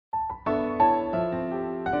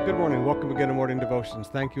Good morning. Welcome again to Morning Devotions.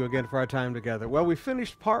 Thank you again for our time together. Well, we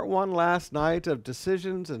finished part one last night of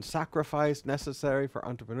decisions and sacrifice necessary for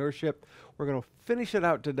entrepreneurship. We're going to finish it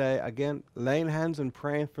out today. Again, laying hands and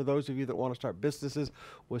praying for those of you that want to start businesses.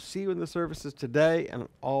 We'll see you in the services today and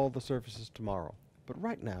all the services tomorrow. But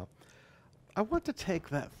right now, I want to take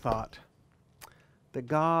that thought that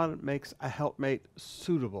God makes a helpmate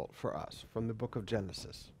suitable for us from the book of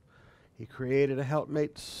Genesis. He created a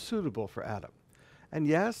helpmate suitable for Adam. And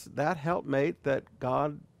yes, that helpmate that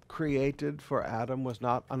God created for Adam was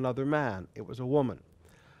not another man. It was a woman.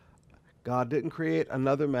 God didn't create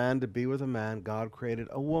another man to be with a man. God created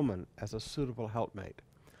a woman as a suitable helpmate.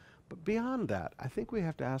 But beyond that, I think we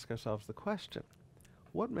have to ask ourselves the question,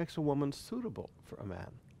 what makes a woman suitable for a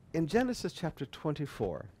man? In Genesis chapter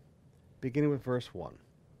 24, beginning with verse 1,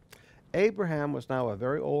 Abraham was now a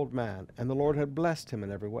very old man, and the Lord had blessed him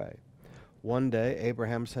in every way. One day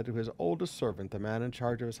Abraham said to his oldest servant, the man in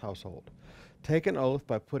charge of his household, "Take an oath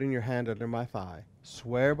by putting your hand under my thigh.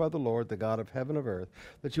 Swear by the Lord, the God of heaven and earth,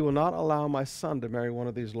 that you will not allow my son to marry one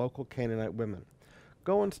of these local Canaanite women.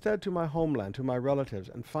 Go instead to my homeland, to my relatives,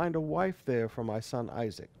 and find a wife there for my son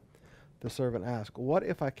Isaac." The servant asked, "What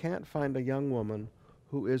if I can't find a young woman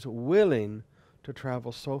who is willing to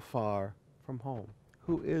travel so far from home?"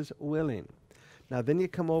 Who is willing? Now then you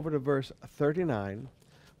come over to verse 39.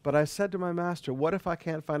 "But I said to my master, what if I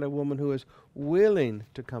can't find a woman who is willing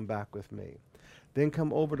to come back with me?" Then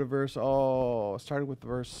come over to starting with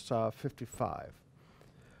verse 55.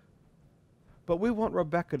 "But we want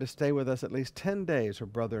Rebekah to stay with us at least 10 days, her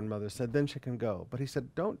brother and mother said. Then she can go. But he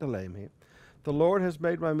said, don't delay me. The Lord has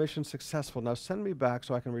made my mission successful. Now send me back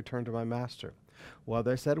so I can return to my master." Well,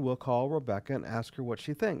 they said, "We'll call Rebekah and ask her what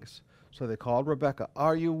she thinks." So they called Rebekah.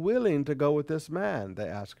 "Are you willing to go with this man?" they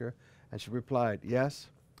asked her. And she replied, "Yes,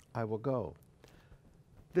 I will go."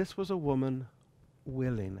 This was a woman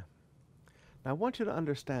willing. Now I want you to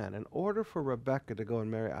understand, in order for Rebekah to go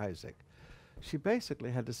and marry Isaac, she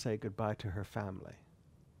basically had to say goodbye to her family.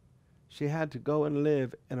 She had to go and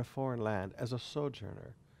live in a foreign land as a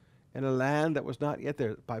sojourner, in a land that was not yet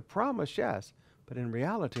there. By promise, yes, but in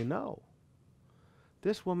reality, no.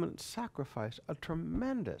 This woman sacrificed a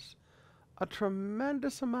tremendous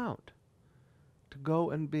amount to go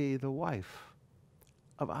and be the wife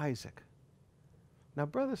of Isaac. Now,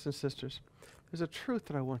 brothers and sisters, there's a truth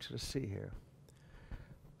that I want you to see here.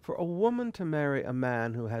 For a woman to marry a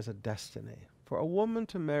man who has a destiny, for a woman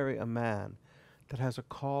to marry a man that has a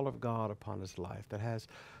call of God upon his life, that has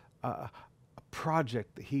a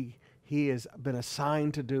project that he has been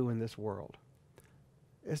assigned to do in this world,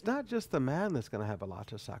 it's not just the man that's going to have a lot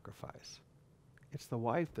to sacrifice. It's the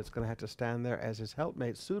wife that's going to have to stand there as his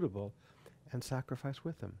helpmate suitable and sacrifice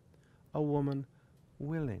with him. A woman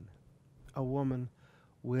willing. A woman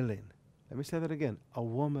willing. Let me say that again. A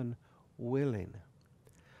woman willing.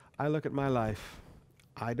 I look at my life.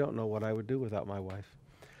 I don't know what I would do without my wife.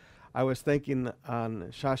 I was thinking on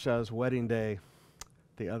Shasha's wedding day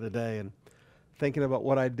the other day and thinking about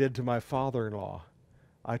what I did to my father-in-law.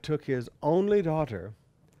 I took his only daughter,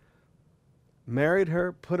 married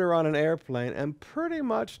her, put her on an airplane, and pretty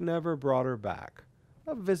much never brought her back.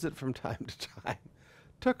 A visit from time to time.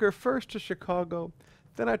 Took her first to Chicago,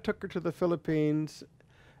 then I took her to the Philippines,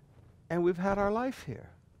 and we've had our life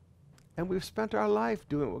here. And we've spent our life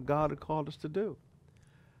doing what God had called us to do.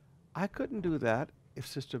 I couldn't do that if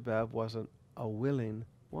Sister Bev wasn't a willing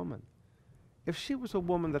woman. If she was a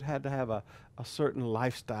woman that had to have a certain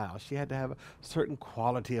lifestyle, she had to have a certain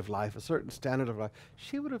quality of life, a certain standard of life,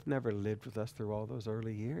 she would have never lived with us through all those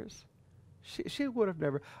early years. She would have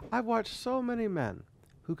never. I've watched so many men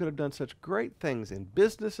who could have done such great things in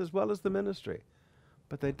business as well as the ministry,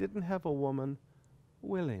 but they didn't have a woman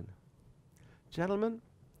willing. Gentlemen,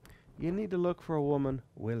 you need to look for a woman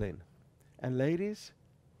willing. And ladies,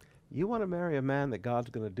 you want to marry a man that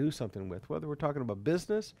God's going to do something with, whether we're talking about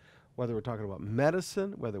business, whether we're talking about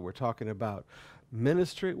medicine, whether we're talking about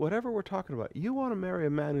ministry, whatever we're talking about. You want to marry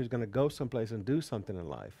a man who's going to go someplace and do something in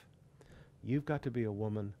life. You've got to be a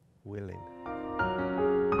woman willing.